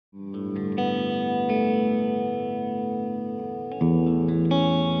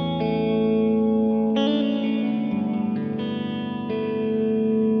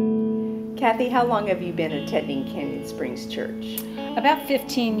Kathy, how long have you been attending Canyon Springs Church? About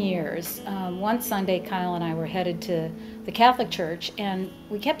 15 years. One Sunday, Kyle and I were headed to the Catholic Church, and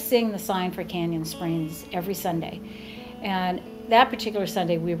we kept seeing the sign for Canyon Springs every Sunday. And that particular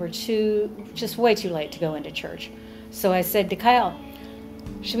Sunday, we were just way too late to go into church. So I said to Kyle,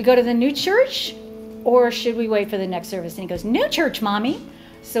 should we go to the new church or should we wait for the next service? And he goes, new church, Mommy.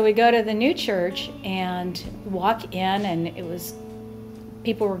 So we go to the new church and walk in, and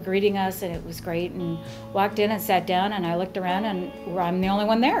people were greeting us, and it was great, and walked in and sat down, and I looked around, and I'm the only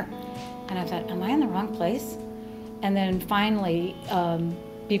one there. And I thought, am I in the wrong place? And then finally,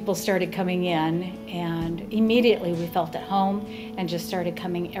 people started coming in, and immediately we felt at home and just started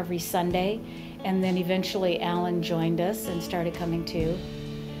coming every Sunday. And then eventually Alan joined us and started coming too.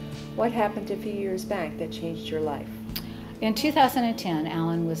 What happened a few years back that changed your life? In 2010,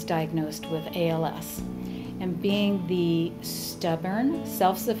 Alan was diagnosed with ALS. And being the stubborn,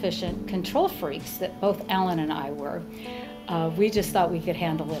 self-sufficient control freaks that both Alan and I were, we just thought we could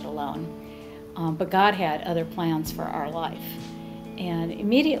handle it alone. But God had other plans for our life. And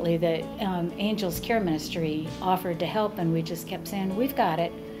immediately the Angels Care Ministry offered to help, and we just kept saying, we've got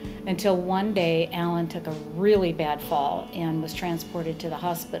it. Until one day, Alan took a really bad fall and was transported to the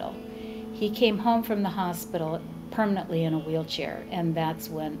hospital. He came home from the hospital permanently in a wheelchair, and that's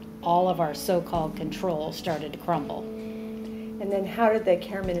when all of our so-called control started to crumble. And then how did the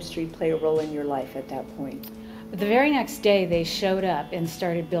care ministry play a role in your life at that point? The very next day, they showed up and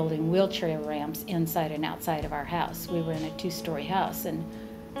started building wheelchair ramps inside and outside of our house. We were in a two-story house, and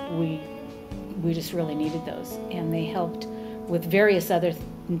we just really needed those. And they helped with various other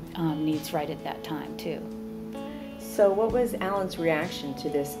needs right at that time, too. So what was Alan's reaction to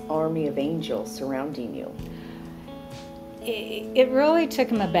this army of angels surrounding you? It really took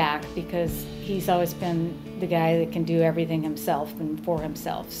him aback, because he's always been the guy that can do everything himself and for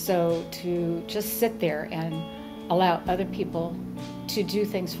himself. So to just sit there and allow other people to do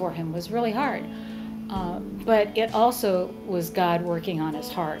things for him was really hard. But it also was God working on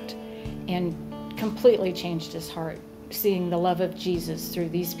his heart and completely changed his heart, seeing the love of Jesus through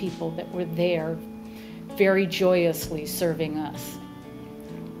these people that were there very joyously serving us.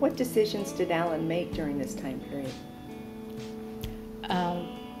 What decisions did Alan make during this time period?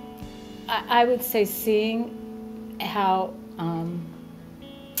 I would say seeing how,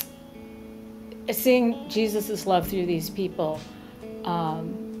 seeing Jesus' love through these people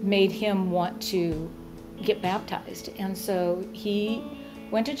made him want to get baptized. And so he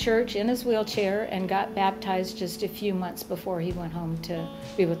went to church in his wheelchair and got baptized just a few months before he went home to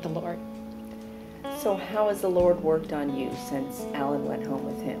be with the Lord. So how has the Lord worked on you since Alan went home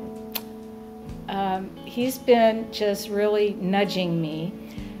with him? He's been just really nudging me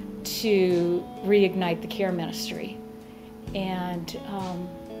to reignite the care ministry. And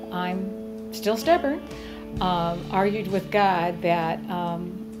I'm still stubborn. Argued with God that,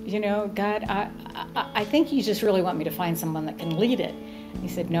 you know, God, I think you just really want me to find someone that can lead it. He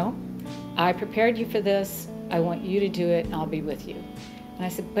said, no, I prepared you for this. I want you to do it, and I'll be with you. And I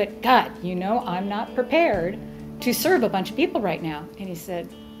said, but God, you know, I'm not prepared to serve a bunch of people right now. And he said,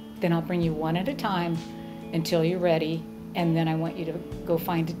 then I'll bring you one at a time until you're ready, and then I want you to go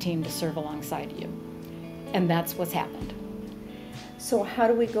find a team to serve alongside you. And that's what's happened. So how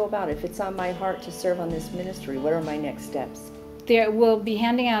do we go about it? If it's on my heart to serve on this ministry, what are my next steps? There will be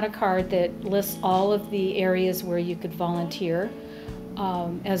handing out a card that lists all of the areas where you could volunteer,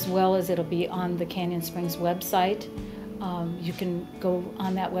 as well as it'll be on the Canyon Springs website. You can go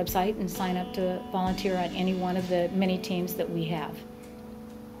on that website and sign up to volunteer on any one of the many teams that we have.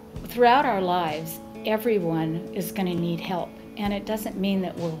 Throughout our lives, everyone is going to need help, and it doesn't mean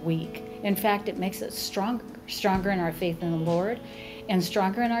that we're weak. In fact, it makes us stronger in our faith in the Lord and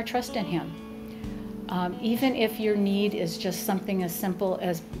stronger in our trust in Him. Even if your need is just something as simple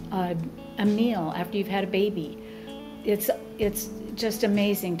as a meal after you've had a baby, it's just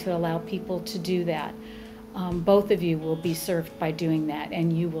amazing to allow people to do that. Both of you will be served by doing that,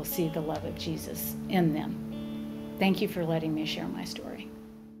 and you will see the love of Jesus in them. Thank you for letting me share my story.